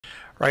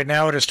Right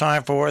now it is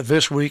time for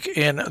This Week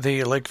in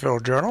the Lakeville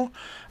Journal.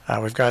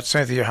 We've got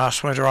Cynthia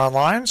Hoswinter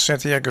online.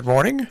 Cynthia, good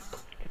morning.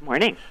 Good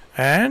morning.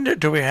 And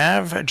do we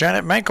have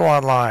Janet Manko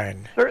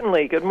online?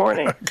 Certainly. Good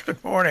morning.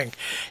 Good morning.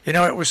 You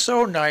know, it was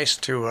so nice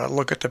to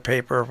look at the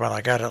paper when I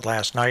got it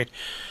last night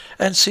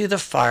and see the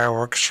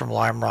fireworks from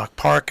Lime Rock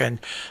Park, and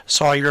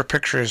saw your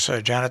pictures,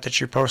 Janet, that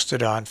you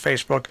posted on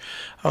Facebook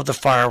of the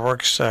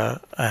fireworks,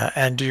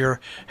 and your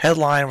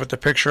headline with the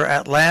picture,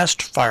 "At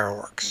Last,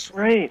 Fireworks."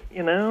 Right.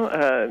 You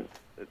know,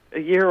 a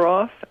year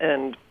off,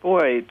 and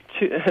boy,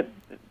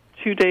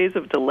 2 days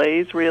of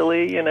delays,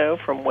 really, you know,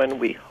 from when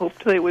we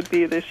hoped they would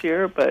be this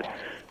year. But,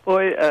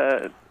 boy,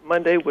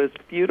 Monday was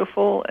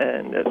beautiful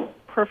and a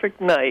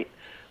perfect night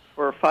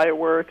for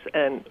fireworks,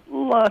 and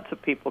lots of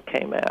people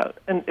came out.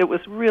 And it was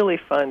really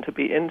fun to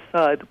be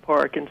inside the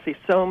park and see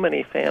so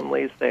many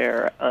families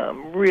there,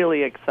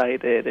 really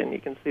excited. And you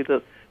can see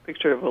the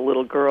picture of a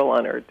little girl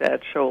on her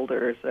dad's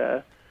shoulders,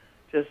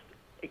 just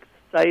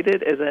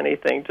excited as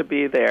anything to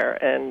be there.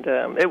 And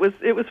it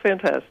was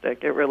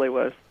fantastic. It really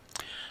was.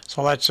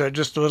 So that's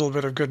just a little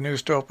bit of good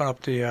news to open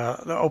up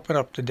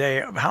the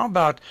day. How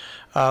about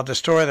the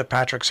story that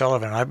Patrick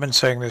Sullivan? I've been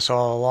saying this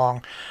all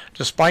along.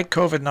 Despite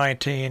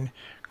COVID-19,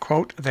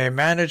 quote, they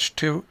managed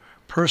to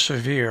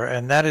persevere,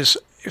 and that is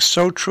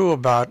so true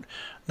about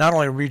not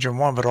only Region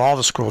 1 but all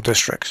the school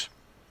districts.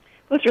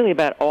 Well, it's really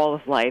about all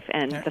of life,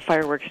 and the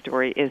fireworks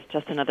story is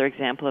just another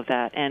example of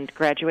that. And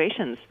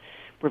graduations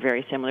were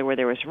very similar, where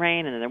there was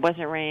rain and then there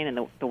wasn't rain,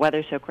 and the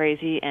weather's so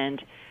crazy,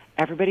 and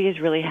everybody has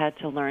really had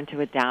to learn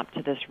to adapt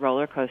to this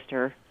roller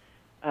coaster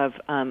of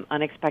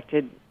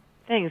unexpected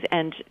things.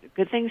 And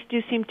good things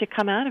do seem to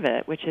come out of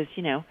it, which is,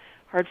 you know,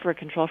 hard for a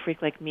control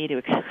freak like me to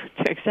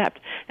accept.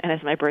 And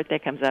as my birthday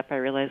comes up, I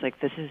realize, like,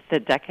 this is the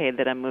decade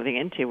that I'm moving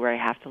into where I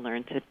have to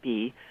learn to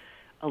be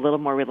a little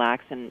more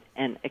relaxed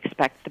and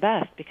expect the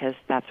best, because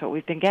that's what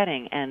we've been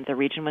getting. And the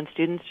Region 1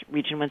 students,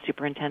 Region 1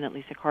 Superintendent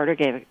Lisa Carter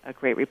gave a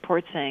great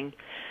report saying,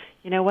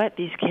 you know what,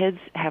 these kids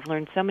have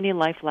learned so many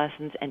life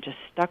lessons and just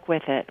stuck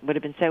with it. It would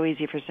have been so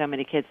easy for so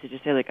many kids to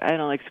just say, like, I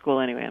don't like school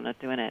anyway, I'm not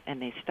doing it.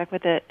 And they stuck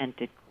with it and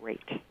did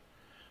great.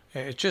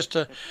 It's just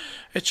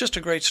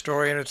a great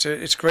story, and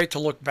it's great to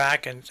look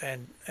back and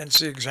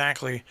see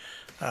exactly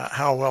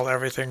how well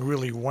everything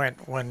really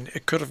went when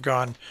it could have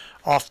gone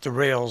off the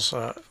rails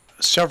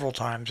several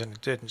times and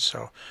it didn't.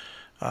 So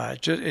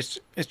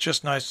it's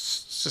just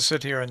nice to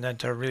sit here and then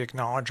to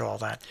re-acknowledge all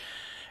that.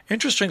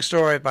 Interesting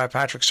story by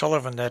Patrick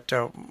Sullivan that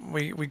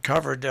we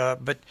covered,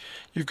 but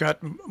you've got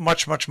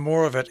much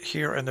more of it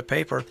here in the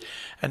paper,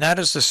 and that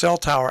is the cell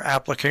tower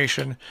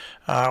application,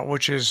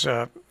 which is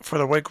for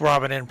the Wake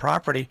Robin Inn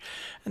property.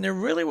 And there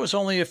really was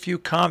only a few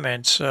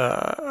comments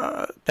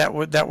that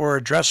were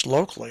addressed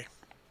locally.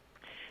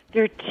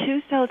 There are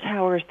two cell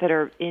towers that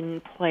are in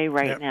play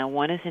right now.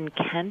 One is in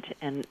Kent,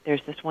 and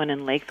there's this one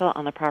in Lakeville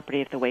on the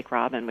property of the Wake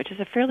Robin, which is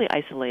a fairly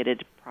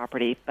isolated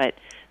property, but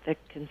the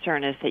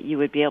concern is that you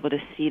would be able to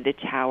see the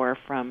tower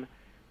from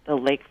the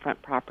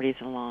lakefront properties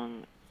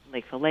along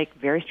Lakeville Lake.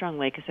 Very strong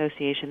lake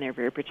association. They're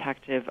very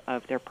protective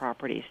of their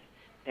properties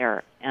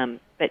there.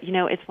 But, you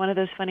know, it's one of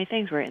those funny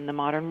things where in the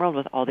modern world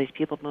with all these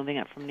people moving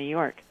up from New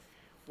York,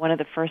 one of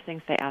the first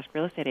things they ask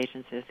real estate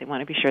agents is they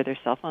want to be sure there's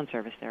cell phone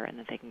service there and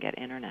that they can get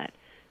internet.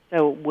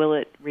 So will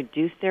it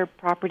reduce their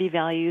property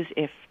values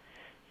if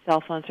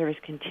cell phone service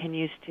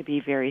continues to be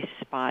very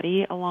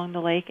spotty along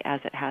the lake as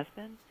it has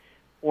been?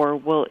 Or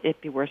will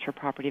it be worse for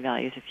property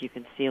values if you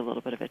can see a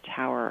little bit of a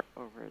tower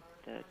over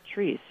the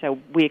trees? So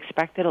we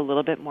expected a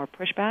little bit more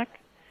pushback.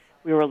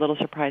 We were a little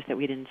surprised that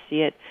we didn't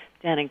see it.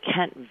 Down in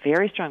Kent,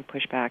 very strong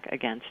pushback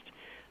against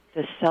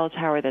the cell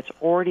tower that's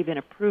already been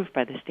approved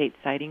by the State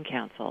Siting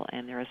Council,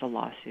 and there is a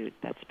lawsuit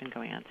that's been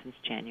going on since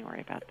January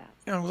about that.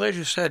 You know, I'm glad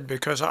you said,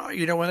 because,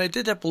 you know, when they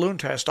did that balloon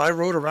test, I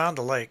rode around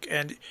the lake,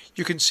 and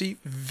you can see,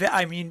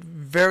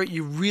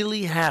 you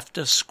really have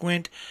to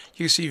squint.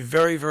 You see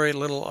very, very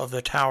little of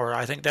the tower.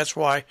 I think that's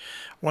why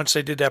once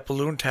they did that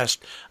balloon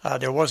test,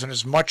 there wasn't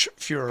as much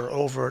furor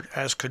over it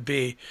as could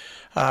be.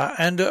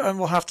 And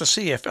we'll have to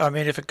see. If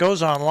it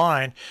goes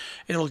online,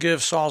 it'll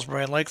give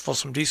Salisbury and Lakeville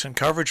some decent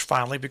coverage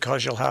finally,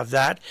 because you'll have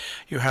that.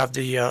 You have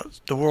the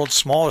world's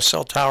smallest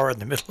cell tower in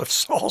the middle of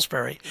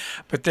Salisbury,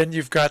 but then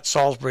you've got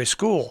Salisbury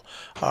School,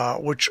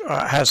 which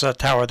has a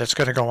tower that's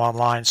going to go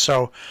online.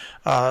 So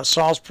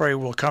Salisbury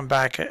will come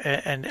back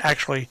and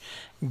actually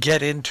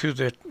get into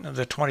the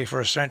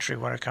 21st century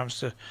when it comes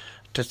to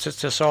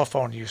cell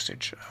phone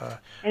usage.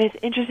 And it's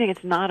interesting.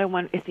 It's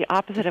the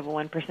opposite of a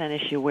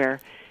 1% issue, where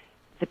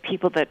the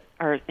people that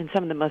are in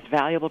some of the most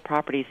valuable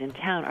properties in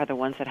town are the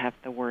ones that have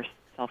the worst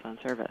cell phone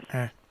service.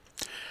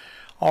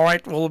 All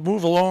right, we'll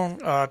move along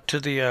to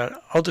the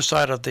other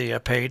side of the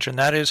page, and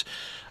that is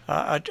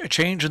a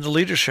change in the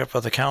leadership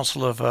of the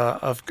Council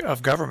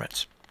of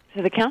Governments.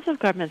 So the Council of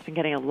Governments has been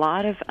getting a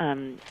lot of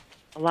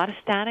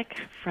static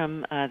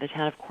from the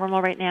town of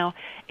Cornwall right now.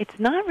 It's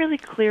not really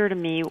clear to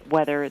me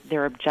whether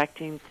they're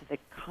objecting to the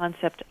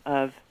concept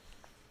of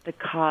the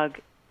COG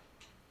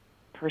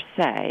per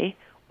se,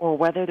 or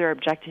whether they're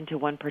objecting to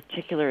one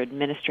particular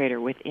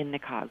administrator within the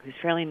COG who's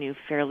fairly new,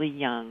 fairly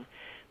young,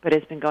 but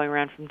has been going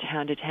around from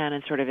town to town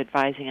and sort of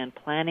advising on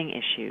planning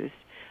issues.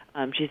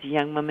 She's a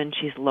young woman.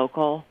 She's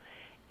local.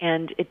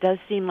 And it does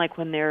seem like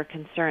when there are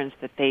concerns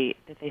that they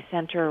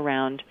center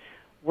around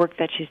work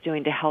that she's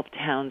doing to help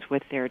towns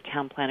with their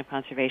town plan of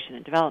conservation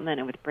and development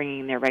and with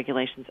bringing their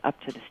regulations up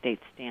to the state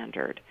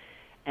standard.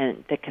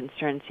 And the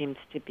concern seems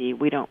to be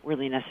we don't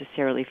really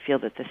necessarily feel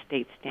that the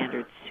state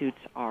standard suits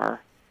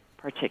our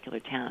particular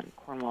town.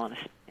 Cornwall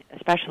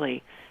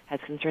especially has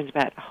concerns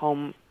about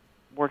home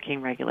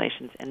working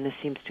regulations, and this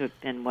seems to have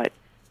been what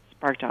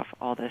sparked off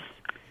all this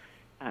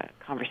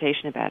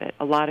conversation about it.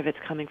 A lot of it's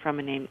coming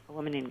from a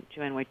woman named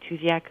Joanne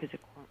Wojtuziak, who's a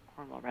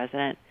Cornwall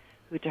resident,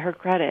 who, to her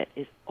credit,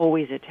 is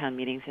always at town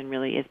meetings and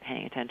really is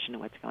paying attention to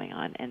what's going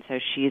on. And so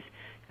she's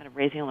kind of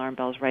raising alarm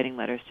bells, writing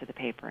letters to the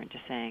paper, and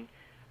just saying,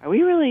 are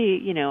we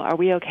really, are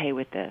we okay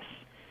with this?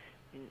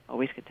 And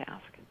always good to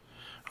ask.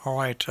 All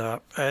right,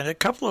 and a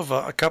couple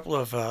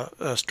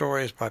of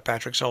stories by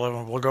Patrick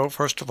Sullivan. We'll go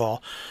first of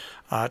all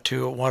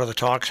to one of the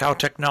talks: how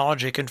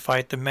technology can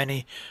fight the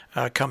many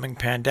coming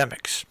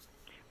pandemics.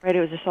 Right. It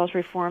was a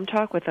Salisbury Forum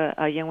talk with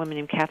a young woman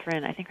named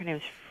Catherine. I think her name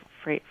is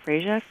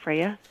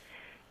Freya,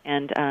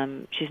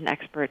 and she's an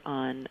expert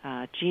on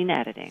gene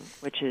editing,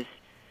 which is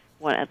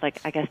I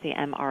guess the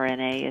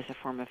mRNA is a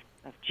form of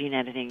gene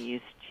editing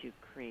used to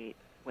create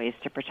ways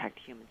to protect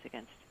humans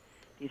against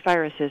these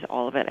viruses.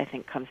 All of it, I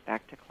think, comes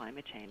back to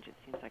climate change. It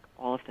seems like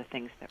all of the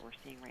things that we're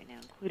seeing right now,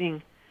 including,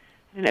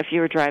 I don't know if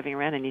you were driving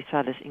around and you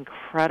saw this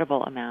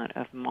incredible amount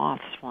of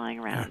moths flying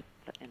around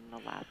in the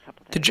last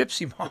couple of days. The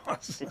gypsy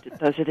moths.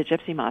 Those are the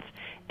gypsy moths.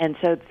 And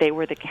so they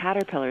were the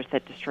caterpillars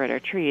that destroyed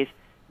our trees.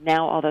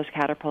 Now all those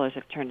caterpillars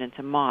have turned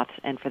into moths,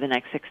 and for the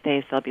next 6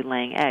 days they'll be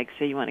laying eggs.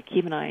 So you want to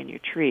keep an eye on your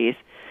trees.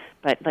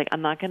 But,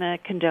 I'm not going to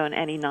condone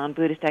any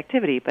non-Buddhist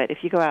activity, but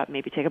if you go out,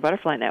 maybe take a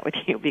butterfly net with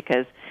you,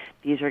 because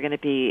these are going to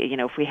be,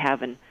 if we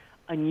have an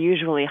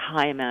unusually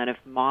high amount of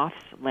moths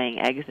laying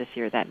eggs this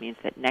year, that means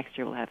that next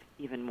year we'll have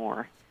even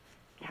more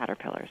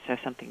caterpillars. So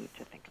something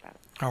to think about.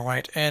 All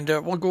right, and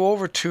we'll go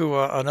over to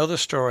another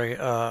story,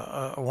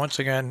 once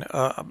again,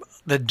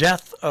 the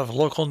death of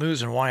local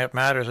news and why it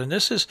matters. And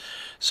this is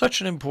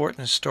such an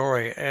important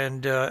story,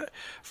 and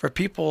for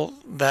people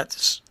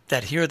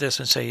that hear this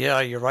and say,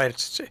 yeah, you're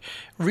right,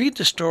 read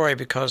the story,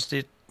 because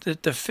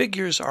the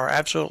figures are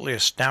absolutely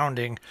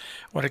astounding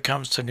when it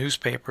comes to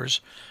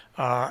newspapers.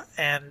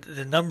 And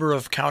the number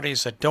of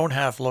counties that don't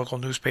have local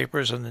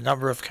newspapers and the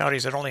number of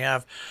counties that only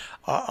have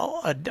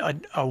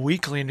a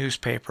weekly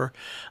newspaper.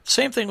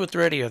 Same thing with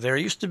radio. There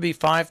used to be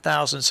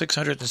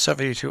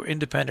 5,672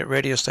 independent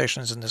radio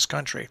stations in this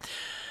country.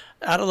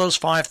 Out of those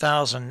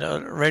 5,000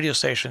 radio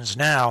stations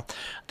now,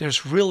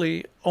 there's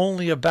really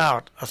only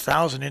about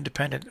 1,000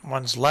 independent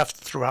ones left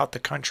throughout the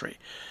country.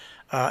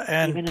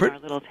 And even in our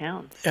little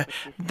towns.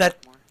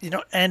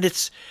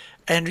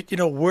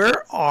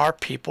 Where are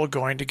people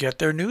going to get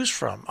their news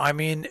from? I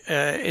mean,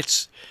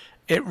 it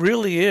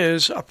really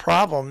is a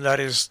problem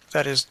that is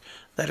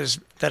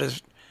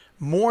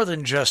more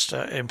than just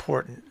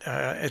important.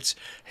 It's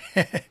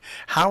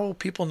how will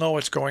people know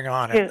what's going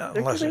on? Yeah,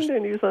 they're getting their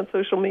news on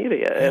social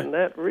media, and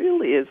that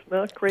really is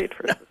not great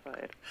for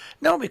society.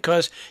 No,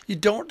 because you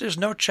don't. There's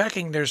no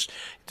checking. There's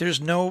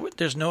no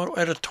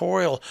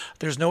editorial.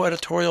 There's no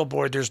editorial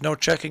board. There's no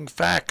checking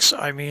facts.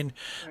 I mean,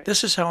 right.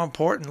 This is how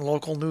important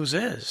local news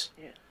is.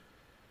 Yeah.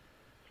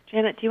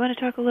 Janet, do you want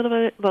to talk a little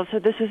bit? Well, so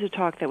this is a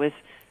talk that was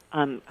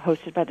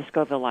hosted by the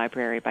Scoville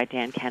Library by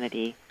Dan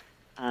Kennedy,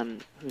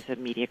 who's a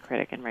media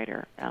critic and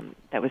writer.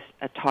 That was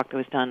a talk that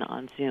was done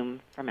on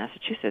Zoom from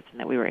Massachusetts, and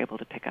that we were able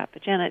to pick up.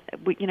 But Janet,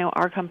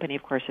 our company,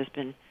 of course, has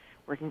been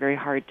working very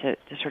hard to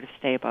sort of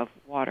stay above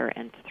water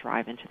and to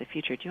thrive into the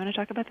future. Do you want to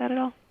talk about that at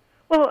all?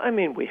 Well, I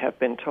mean, we have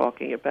been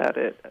talking about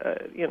it,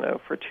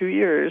 for 2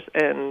 years,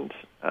 and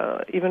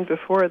even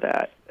before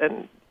that.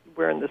 And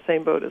we're in the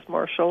same boat as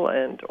Marshall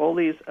and all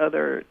these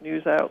other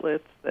news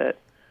outlets that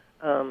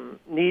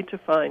need to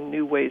find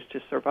new ways to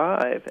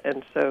survive.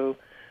 And so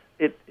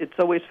it's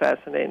always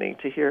fascinating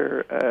to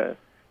hear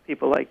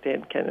people like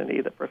Dan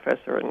Kennedy, the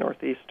professor at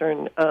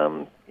Northeastern,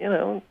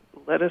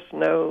 let us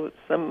know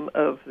some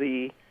of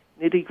the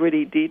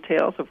nitty-gritty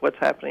details of what's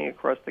happening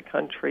across the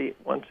country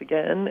once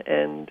again,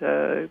 and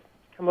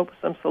come up with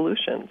some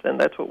solutions. And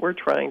that's what we're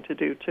trying to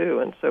do, too.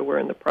 And so we're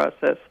in the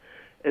process,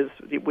 as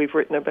we've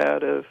written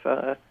about, of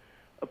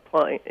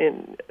applying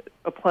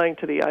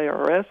to the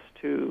IRS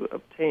to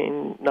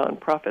obtain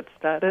nonprofit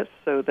status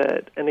so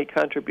that any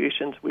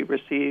contributions we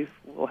receive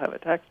will have a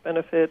tax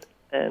benefit,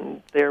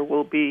 and there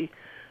will be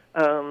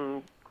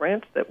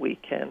grants that we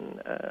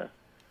can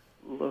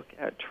look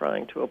at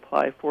trying to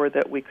apply for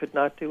that we could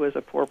not do as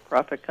a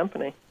for-profit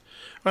company.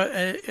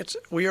 Well,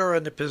 we are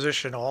in the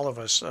position, all of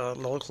us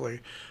locally,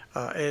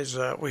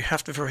 we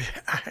have to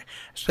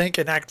think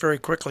and act very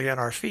quickly on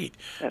our feet,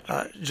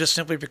 just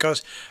simply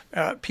because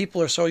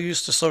people are so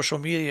used to social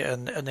media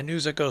and the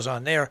news that goes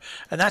on there,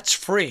 and that's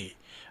free.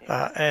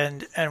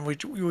 And we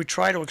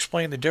try to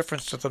explain the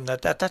difference to them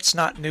that's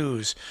not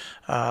news.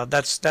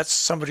 That's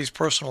somebody's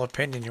personal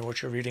opinion.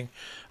 What you're reading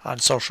on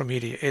social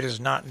media. It is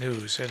not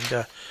news,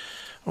 and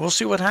we'll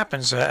see what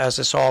happens as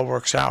this all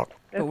works out.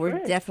 But we're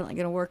definitely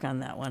going to work on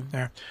that one.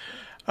 Yeah.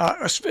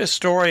 A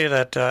story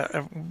that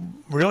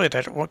really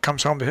what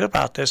comes home to hit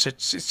about this, it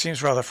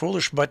seems rather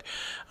foolish, but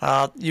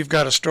you've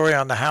got a story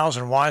on the hows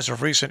and whys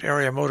of recent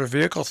area motor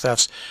vehicle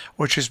thefts,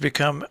 which has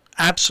become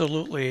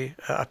absolutely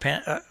a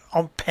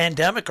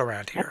pandemic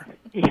around here.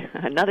 Yeah,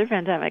 another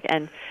pandemic.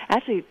 And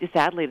actually,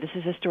 sadly, this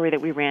is a story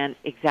that we ran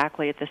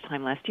exactly at this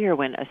time last year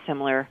when a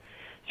similar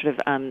sort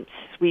of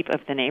sweep of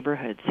the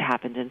neighborhoods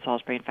happened in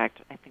Salisbury. In fact,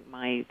 I think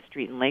my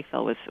street in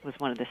Lakeville was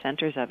one of the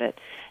centers of it.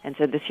 And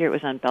so this year it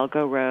was on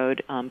Belgo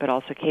Road, but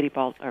also Katie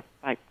Ball, or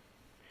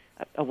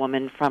a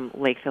woman from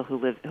Lakeville who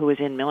was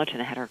in Millerton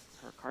and had her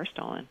car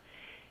stolen.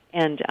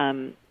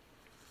 And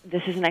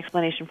this is an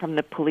explanation from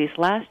the police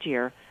last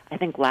year. I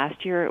think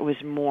last year it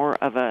was more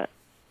of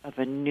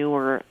a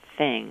newer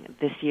thing.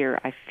 This year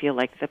I feel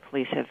like the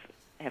police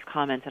have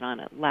commented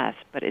on it less,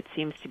 but it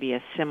seems to be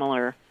a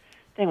similar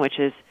thing, which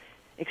is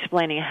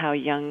explaining how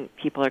young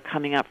people are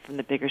coming up from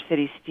the bigger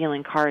cities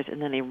stealing cars, and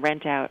then they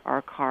rent out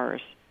our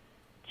cars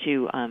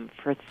to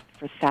for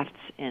thefts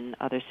in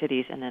other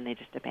cities, and then they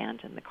just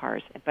abandon the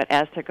cars. But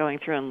as they're going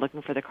through and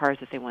looking for the cars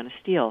that they want to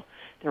steal,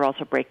 they're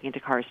also breaking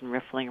into cars and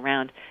riffling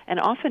around, and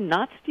often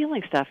not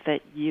stealing stuff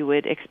that you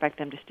would expect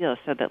them to steal.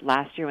 So that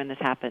last year when this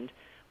happened,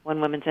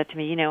 one woman said to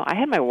me, I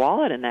had my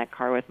wallet in that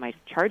car with my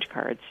charge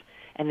cards,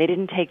 and they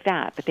didn't take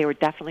that, but they were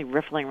definitely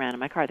riffling around in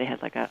my car. They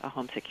had like a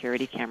home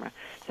security camera.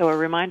 So a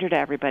reminder to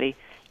everybody,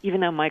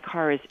 even though my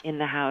car is in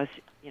the house,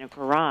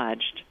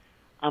 garaged,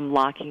 I'm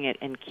locking it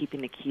and keeping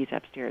the keys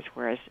upstairs,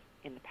 whereas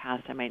in the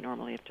past I might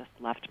normally have just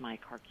left my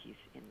car keys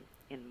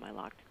in my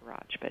locked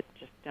garage. But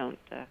just don't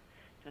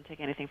take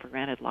anything for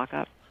granted. Lock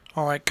up.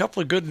 All right,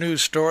 couple of good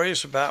news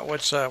stories about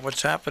what's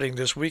happening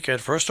this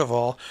weekend. First of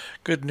all,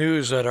 good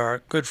news that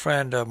our good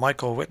friend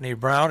Michael Whitney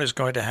Brown is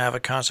going to have a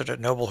concert at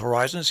Noble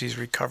Horizons. He's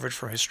recovered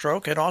from his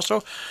stroke, and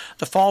also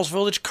the Falls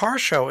Village Car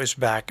Show is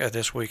back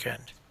this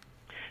weekend.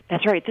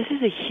 That's right. This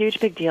is a huge,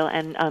 big deal,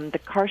 and the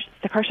car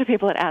show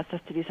people had asked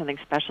us to do something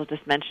special,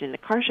 just mentioning the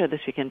car show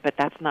this weekend. But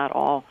that's not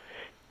all.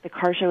 The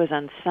car show is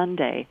on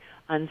Sunday.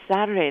 On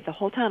Saturday, the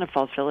whole town of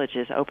Falls Village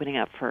is opening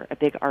up for a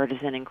big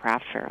artisan and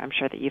craft fair. I'm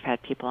sure that you've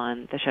had people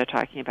on the show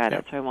talking about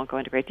it, so I won't go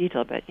into great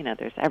detail, but,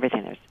 there's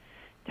everything. There's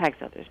tag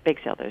sale, there's big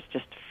sale, there's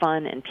just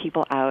fun and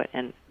people out,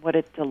 and what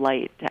a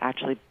delight to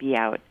actually be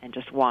out and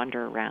just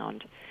wander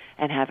around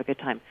and have a good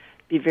time.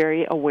 Be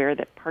very aware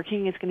that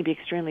parking is going to be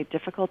extremely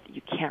difficult.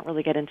 You can't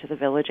really get into the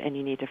village, and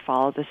you need to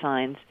follow the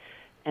signs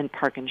and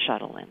park and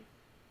shuttle in.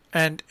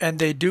 And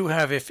they do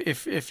have,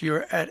 if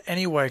you're at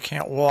anywhere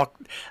can't walk,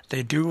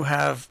 they do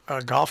have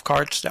golf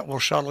carts that will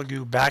shuttle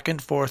you back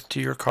and forth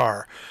to your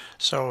car.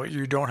 So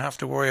you don't have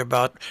to worry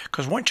about,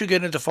 because once you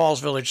get into Falls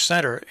Village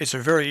Center, it's a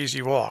very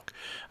easy walk.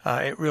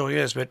 It really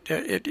is, but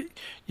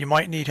you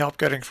might need help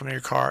getting from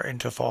your car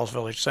into Falls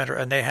Village Center,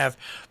 and they have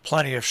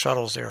plenty of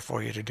shuttles there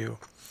for you to do.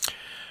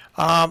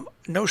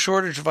 No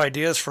shortage of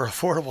ideas for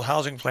affordable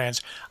housing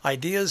plans.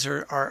 Ideas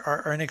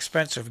are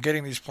inexpensive.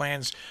 Getting these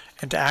plans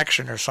into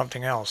action or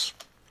something else.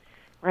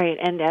 Right,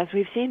 and as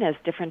we've seen, as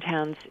different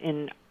towns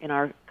in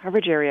our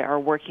coverage area are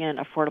working on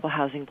affordable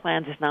housing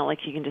plans, it's not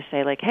like you can just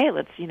say, like, hey,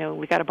 let's,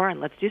 we got a barn,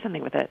 let's do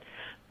something with it.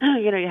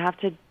 You have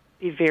to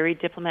be very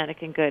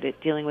diplomatic and good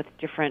at dealing with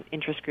different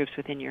interest groups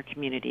within your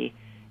community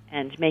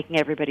and making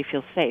everybody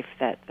feel safe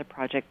that the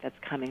project that's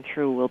coming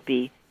through will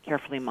be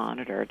carefully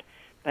monitored.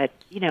 But,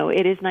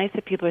 it is nice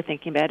that people are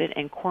thinking about it,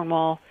 and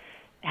Cornwall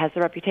has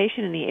the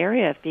reputation in the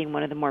area of being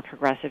one of the more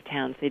progressive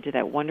towns. They do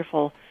that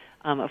wonderful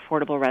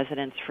affordable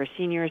residence for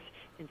seniors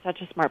in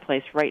such a smart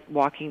place, right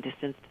walking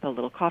distance to the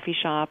little coffee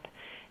shop,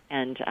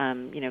 and,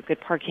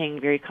 good parking,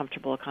 very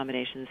comfortable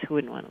accommodations. Who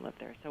wouldn't want to live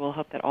there? So we'll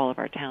hope that all of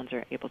our towns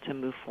are able to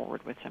move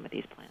forward with some of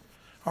these plans.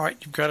 All right,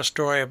 you've got a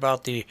story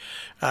about the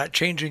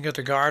changing of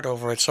the guard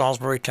over at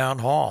Salisbury Town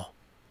Hall.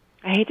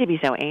 I hate to be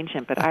so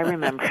ancient, but I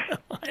remember.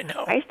 I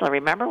know. I still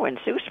remember when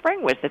Sue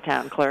Spring was the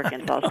town clerk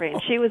in Salisbury,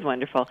 and she was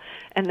wonderful.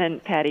 And then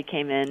Patty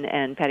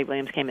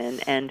Williams came in,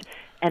 and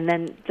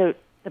then the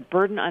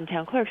burden on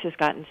town clerks has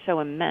gotten so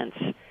immense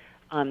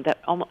that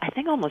I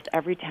think almost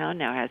every town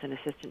now has an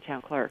assistant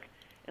town clerk,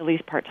 at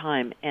least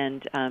part-time.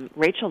 And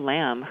Rachel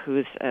Lamb,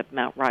 who's a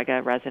Mount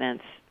Riga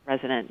resident,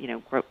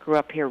 grew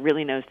up here,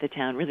 really knows the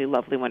town, really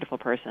lovely, wonderful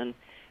person.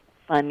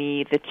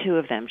 Funny, the two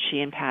of them,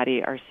 she and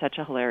Patty, are such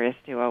a hilarious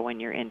duo when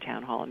you're in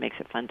town hall. It makes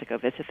it fun to go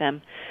visit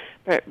them.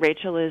 But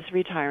Rachel is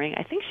retiring.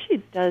 I think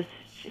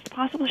it's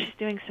possible she's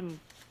doing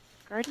some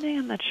gardening,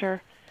 I'm not sure.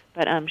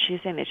 But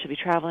she's saying that she'll be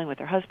traveling with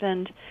her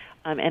husband.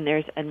 And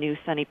there's a new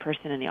sunny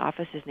person in the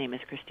office. His name is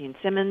Christine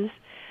Simmons.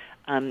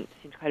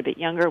 Seems quite a bit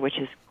younger, which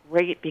is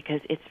great because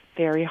it's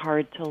very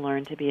hard to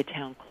learn to be a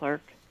town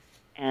clerk.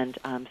 And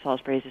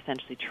Salisbury is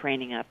essentially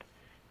training up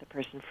the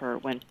person for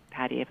when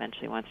Patty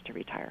eventually wants to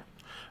retire.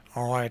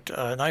 All right,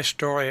 a nice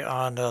story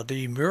on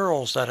the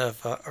murals that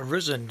have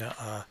arisen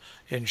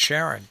in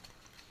Sharon.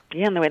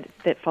 Yeah, and the way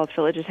that Falls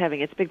Village is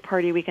having its big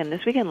party weekend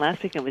this weekend.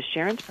 Last weekend was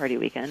Sharon's party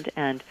weekend,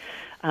 and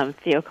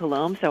Theo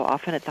Colombe, so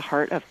often at the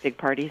heart of big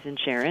parties in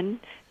Sharon.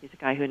 He's a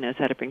guy who knows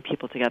how to bring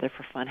people together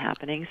for fun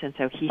happenings, and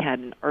so he had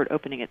an art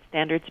opening at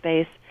Standard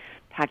Space,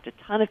 packed a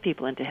ton of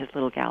people into his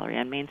little gallery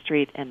on Main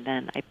Street, and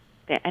then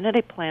I know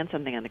they planned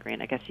something on the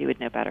green. I guess you would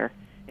know better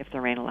if the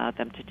rain allowed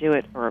them to do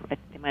it, or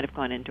they might have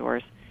gone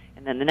indoors.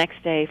 And then the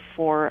next day,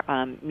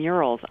 4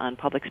 murals on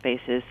public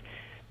spaces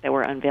that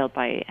were unveiled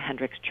by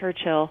Hendricks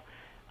Churchill.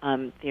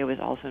 Theo was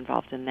also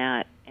involved in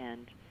that,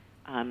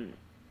 and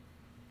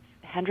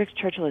Hendricks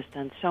Churchill has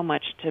done so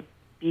much to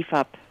beef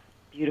up,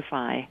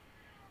 beautify,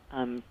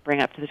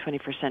 bring up to the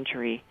 21st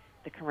century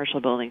the commercial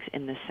buildings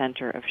in the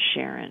center of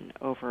Sharon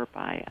over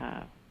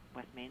by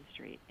West Main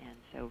Street, and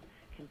so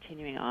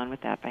continuing on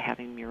with that by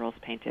having murals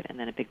painted and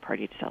then a big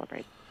party to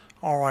celebrate.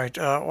 All right,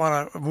 I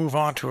want to move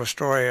on to a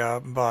story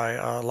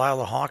by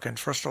Lila Hawkins.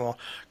 First of all,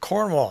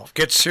 Cornwall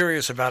gets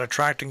serious about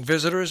attracting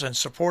visitors and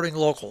supporting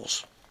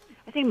locals.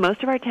 I think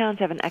most of our towns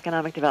have an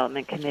economic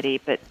development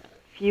committee, but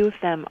few of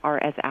them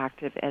are as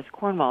active as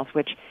Cornwall's,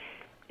 which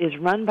is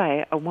run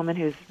by a woman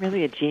who's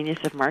really a genius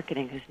of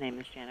marketing, whose name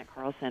is Janet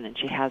Carlson, and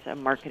she has a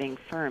marketing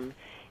firm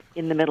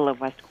in the middle of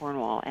West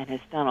Cornwall and has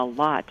done a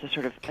lot to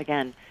sort of,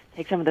 again,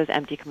 take some of those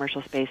empty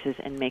commercial spaces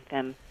and make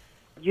them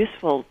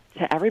useful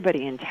to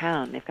everybody in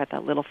town. They've got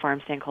that little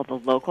farm stand called The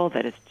Local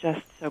that is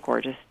just so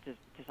gorgeous,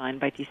 designed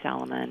by Dee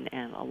Salomon,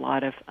 and a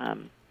lot of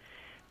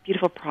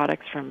beautiful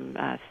products from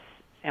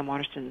Sam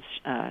Waterston's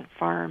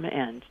farm,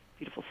 and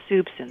beautiful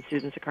soups, and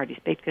Susan Sicardi's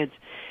baked goods.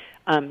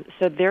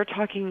 So they're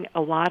talking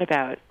a lot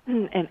about,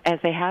 and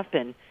as they have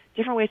been,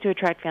 different ways to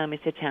attract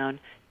families to town.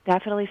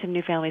 Definitely some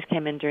new families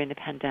came in during the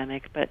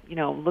pandemic, but,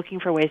 looking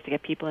for ways to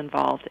get people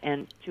involved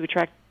and to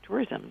attract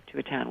tourism to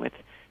a town with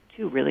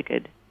 2 really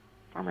good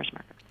farmers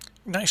markets.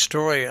 Nice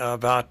story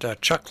about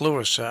Chuck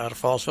Lewis out of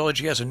Falls Village.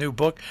 He has a new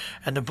book,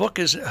 and the book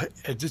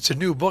it's a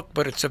new book,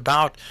 but it's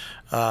about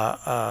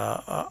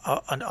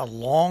a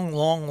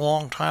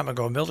long time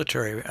ago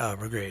military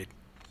brigade.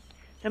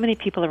 So many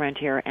people around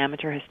here are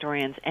amateur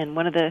historians, and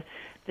one of the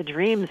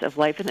dreams of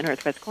life in the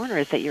Northwest Corner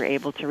is that you're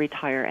able to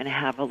retire and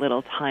have a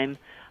little time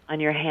on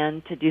your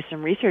hand to do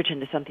some research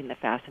into something that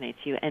fascinates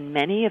you. And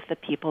many of the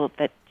people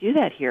that do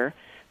that here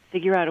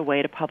figure out a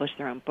way to publish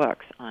their own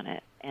books on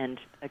it. And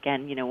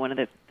again, one of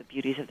the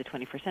beauties of the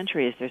 21st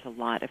century is there's a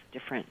lot of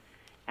different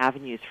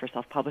avenues for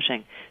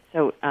self-publishing.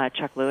 So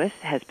Chuck Lewis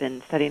has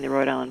been studying the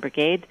Rhode Island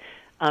Brigade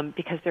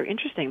because they're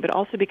interesting, but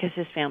also because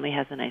his family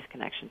has a nice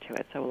connection to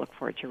it. So we'll look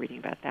forward to reading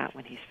about that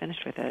when he's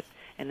finished with it.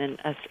 And then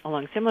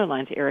along similar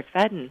lines, Eric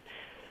Fedden,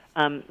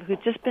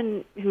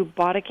 who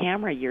bought a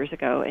camera years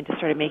ago and just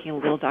started making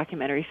little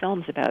documentary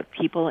films about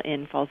people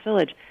in Falls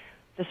Village,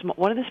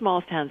 one of the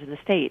smallest towns in the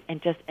state,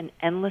 and just an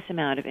endless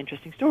amount of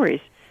interesting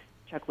stories.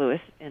 Chuck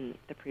Lewis, in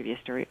the previous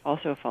story,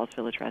 also a Falls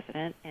Village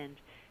resident, and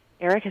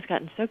Eric has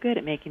gotten so good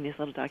at making these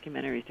little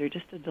documentaries. They're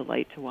just a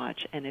delight to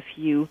watch. And if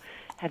you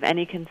have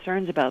any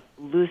concerns about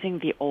losing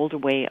the old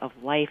way of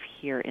life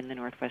here in the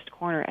Northwest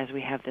Corner, as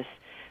we have this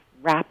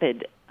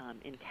rapid,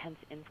 intense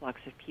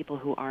influx of people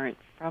who aren't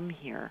from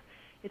here,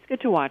 it's good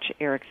to watch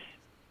Eric's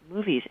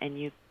movies, and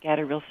you get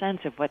a real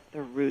sense of what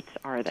the roots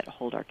are that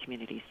hold our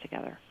communities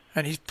together.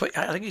 And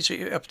I think he's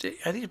up to,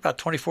 I think about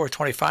 24 or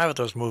 25 of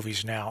those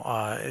movies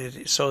now.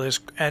 So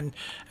there's and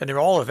they're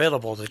all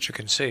available that you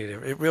can see.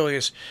 It really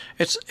is.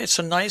 It's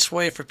a nice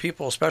way for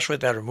people, especially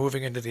that are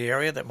moving into the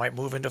area, that might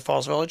move into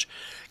Falls Village,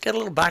 get a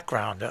little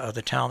background of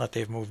the town that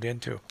they've moved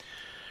into.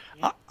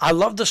 Yeah. I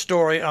love the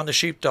story on the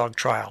sheepdog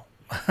trial.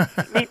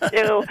 Me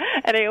too.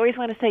 And I always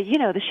want to say,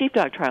 the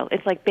sheepdog trial,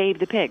 it's like Babe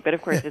the Pig, but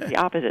of course it's the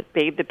opposite.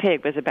 Babe the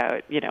Pig was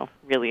about,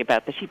 really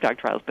about the sheepdog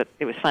trials, but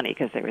it was funny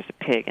because there was a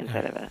pig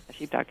instead of a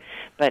sheepdog.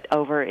 But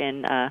over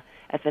in at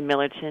the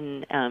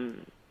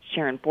Millerton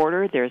Sharon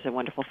border, there's a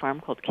wonderful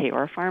farm called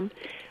K.R. Farm,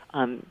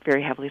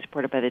 very heavily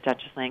supported by the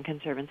Duchess Land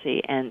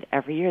Conservancy, and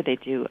every year they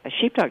do a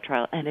sheepdog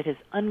trial, and it is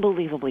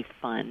unbelievably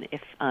fun.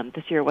 If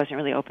this year wasn't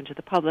really open to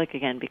the public,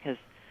 again, because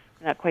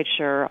we're not quite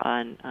sure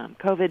on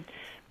COVID,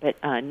 but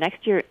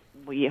next year,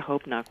 we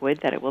hope, knock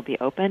wood, that it will be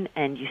open.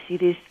 And you see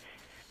these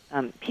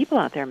people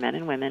out there, men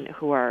and women,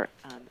 who are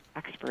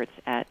experts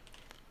at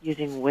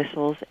using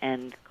whistles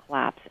and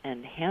claps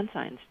and hand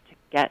signs to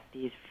get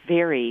these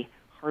very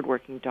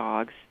hardworking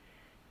dogs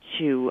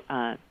to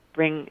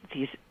bring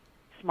these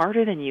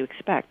smarter than you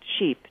expect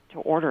sheep to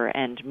order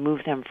and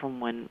move them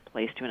from one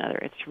place to another.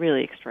 It's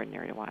really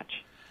extraordinary to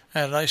watch.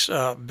 And a nice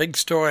big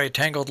story,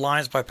 Tangled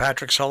Lines by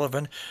Patrick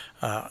Sullivan.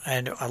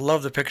 And I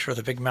love the picture of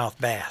the big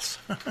mouth bass.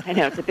 I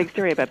know, it's a big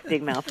story about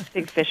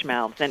big fish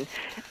mouths. And,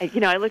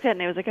 I looked at it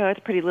and I was like, oh, it's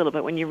pretty little.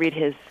 But when you read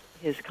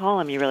his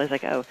column, you realize,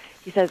 like, oh,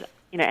 he says,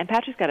 and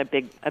Patrick's got a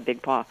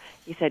big paw.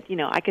 He said,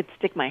 I could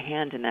stick my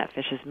hand in that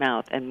fish's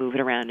mouth and move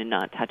it around and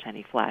not touch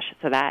any flesh.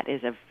 So that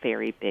is a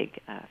very big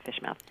fish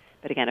mouth.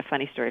 But again, a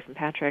funny story from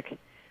Patrick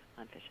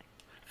on fishing.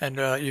 And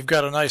you've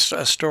got a nice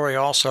story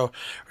also,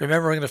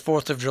 remembering the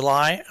 4th of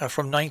July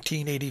from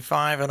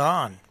 1985 and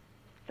on.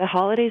 The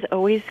holidays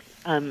always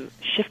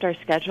shift our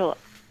schedule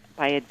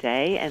by a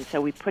day, and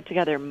so we put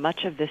together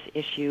much of this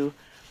issue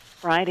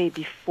Friday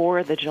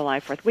before the July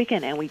 4th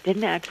weekend, and we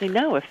didn't actually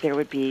know if there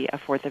would be a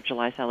 4th of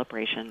July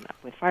celebration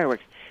with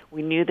fireworks.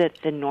 We knew that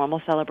the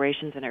normal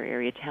celebrations in our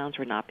area towns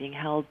were not being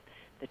held.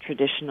 The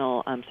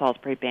traditional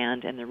Salisbury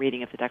Band and the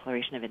reading of the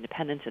Declaration of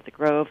Independence at the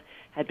Grove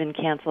had been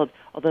canceled,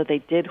 although they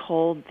did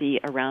hold the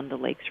Around the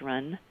Lakes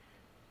Run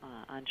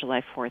on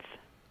July 4th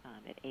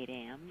at 8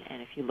 a.m.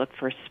 And if you look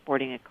for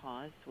Sporting a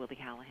Cause, Willie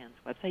Callahan's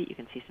website, you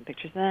can see some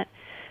pictures of that.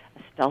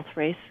 A stealth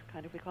race,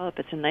 kind of we call it,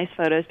 but some nice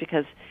photos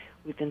because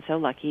we've been so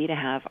lucky to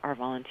have our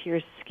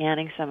volunteers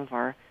scanning some of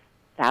our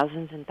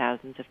thousands and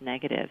thousands of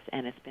negatives,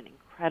 and it's been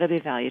incredibly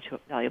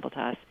valuable to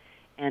us.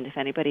 And if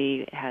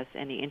anybody has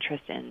any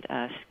interest and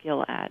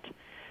skill at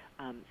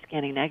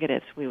scanning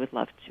negatives, we would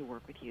love to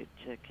work with you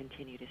to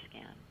continue to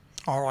scan.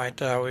 All right,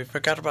 we've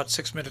got about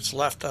 6 minutes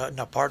left.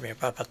 No, pardon me,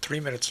 about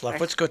 3 minutes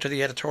left. Let's go to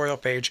the editorial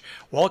page.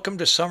 Welcome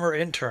to Summer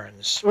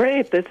Interns.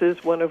 Great. This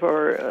is one of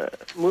our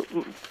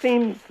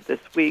themes this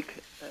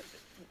week,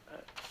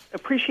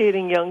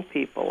 appreciating young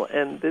people.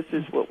 And this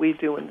is what we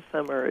do in the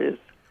summer is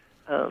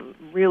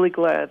really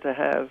glad to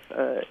have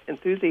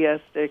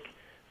enthusiastic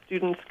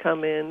students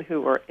come in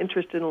who are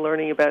interested in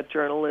learning about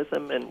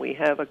journalism. And we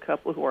have a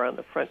couple who are on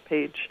the front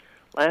page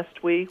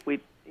last week.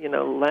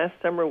 Last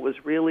summer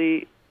was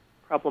really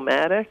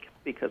problematic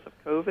because of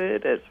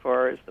COVID as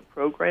far as the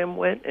program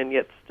went, and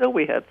yet still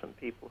we had some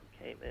people who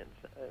came in.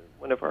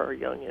 One of our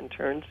young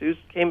interns who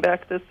came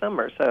back this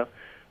summer. So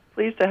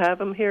pleased to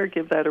have him here.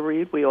 Give that a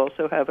read. We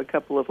also have a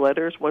couple of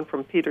letters, one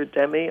from Peter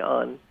Demi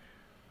on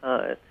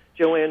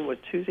Joanne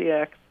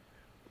Watusiak's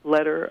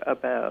letter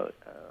about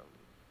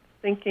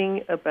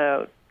thinking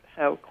about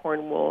how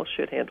Cornwall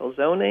should handle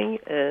zoning,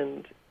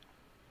 and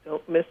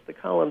don't miss the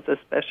columns,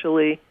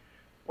 especially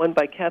one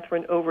by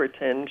Catherine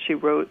Overton. She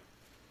wrote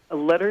a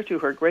letter to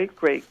her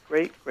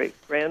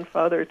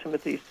great-great-great-great-grandfather,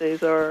 Timothy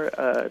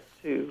Cesar,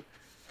 to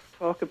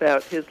talk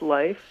about his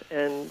life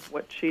and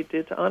what she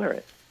did to honor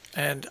it.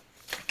 And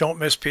don't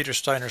miss Peter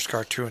Steiner's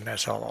cartoon,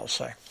 that's all I'll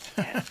say.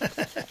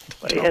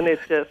 And it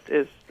just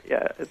is,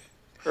 it's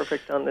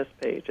perfect on this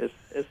page,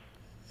 as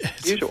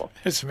usual.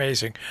 It's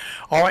amazing.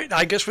 All right,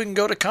 I guess we can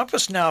go to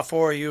Compass now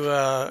for you.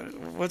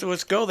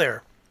 Let's go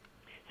there.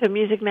 So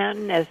Music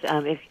Mountain, as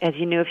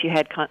you knew, if you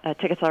had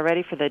tickets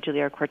already for the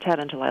Juilliard Quartet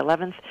on July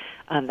 11th,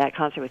 that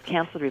concert was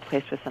canceled,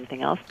 replaced with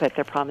something else, but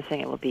they're promising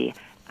it will be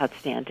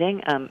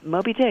outstanding.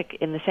 Moby Dick,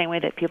 in the same way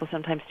that people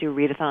sometimes do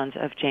readathons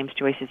of James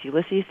Joyce's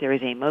Ulysses, there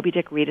is a Moby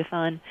Dick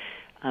readathon.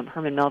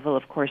 Herman Melville,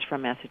 of course,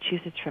 from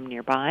Massachusetts, from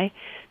nearby.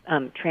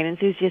 Train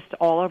enthusiasts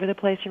all over the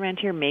place around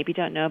here maybe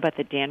don't know about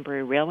the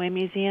Danbury Railway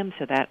Museum,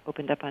 so that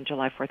opened up on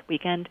July 4th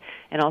weekend.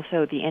 And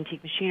also the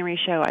Antique Machinery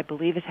Show, I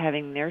believe, is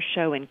having their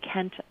show in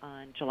Kent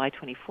on July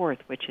 24th,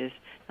 which is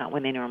not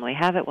when they normally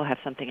have it. We'll have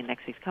something in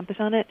next week's Compass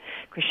on it.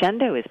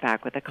 Crescendo is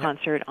back with a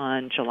concert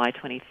on July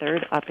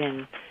 23rd up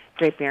in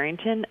Great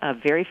Barrington. A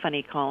very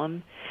funny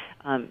column,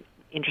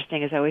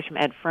 interesting as always, from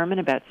Ed Furman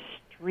about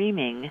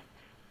streaming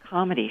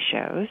comedy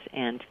shows,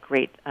 and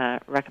great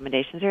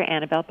recommendations there.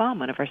 Annabelle Baum,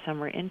 one of our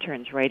summer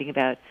interns, writing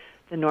about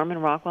the Norman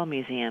Rockwell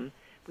Museum.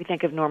 We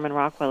think of Norman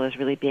Rockwell as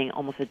really being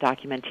almost a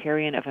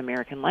documentarian of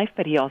American life,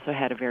 but he also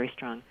had a very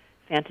strong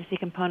fantasy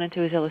component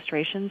to his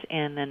illustrations,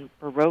 and then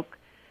Baroque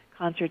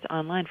concerts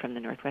online from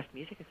the Northwest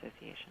Music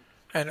Association.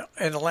 And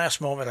in the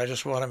last moment, I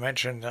just want to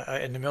mention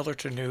in the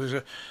Millerton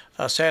News,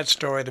 a sad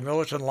story. The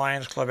Millerton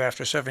Lions Club,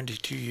 after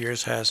 72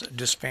 years, has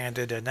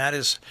disbanded, and that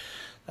is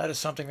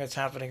something that's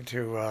happening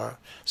to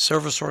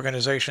service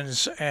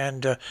organizations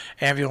and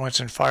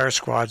ambulance and fire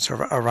squads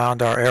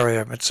around our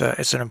area.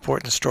 It's an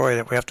important story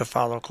that we have to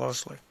follow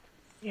closely.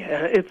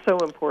 Yeah, it's so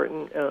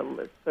important.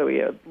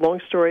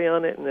 Long story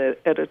on it and the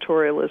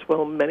editorial as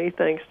well. Many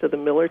thanks to the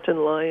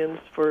Millerton Lions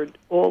for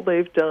all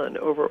they've done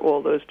over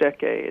all those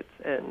decades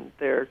and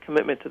their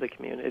commitment to the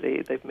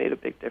community. They've made a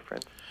big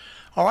difference.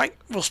 All right,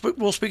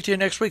 we'll speak to you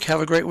next week. Have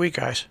a great week,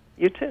 guys.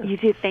 You too. You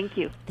too. Thank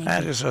you.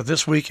 That is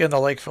This Week in the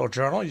Lakeville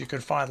Journal. You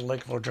can find the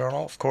Lakeville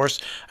Journal, of course,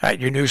 at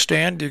your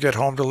newsstand. You get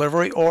home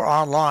delivery or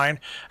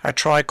online at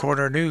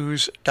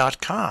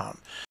tricornernews.com.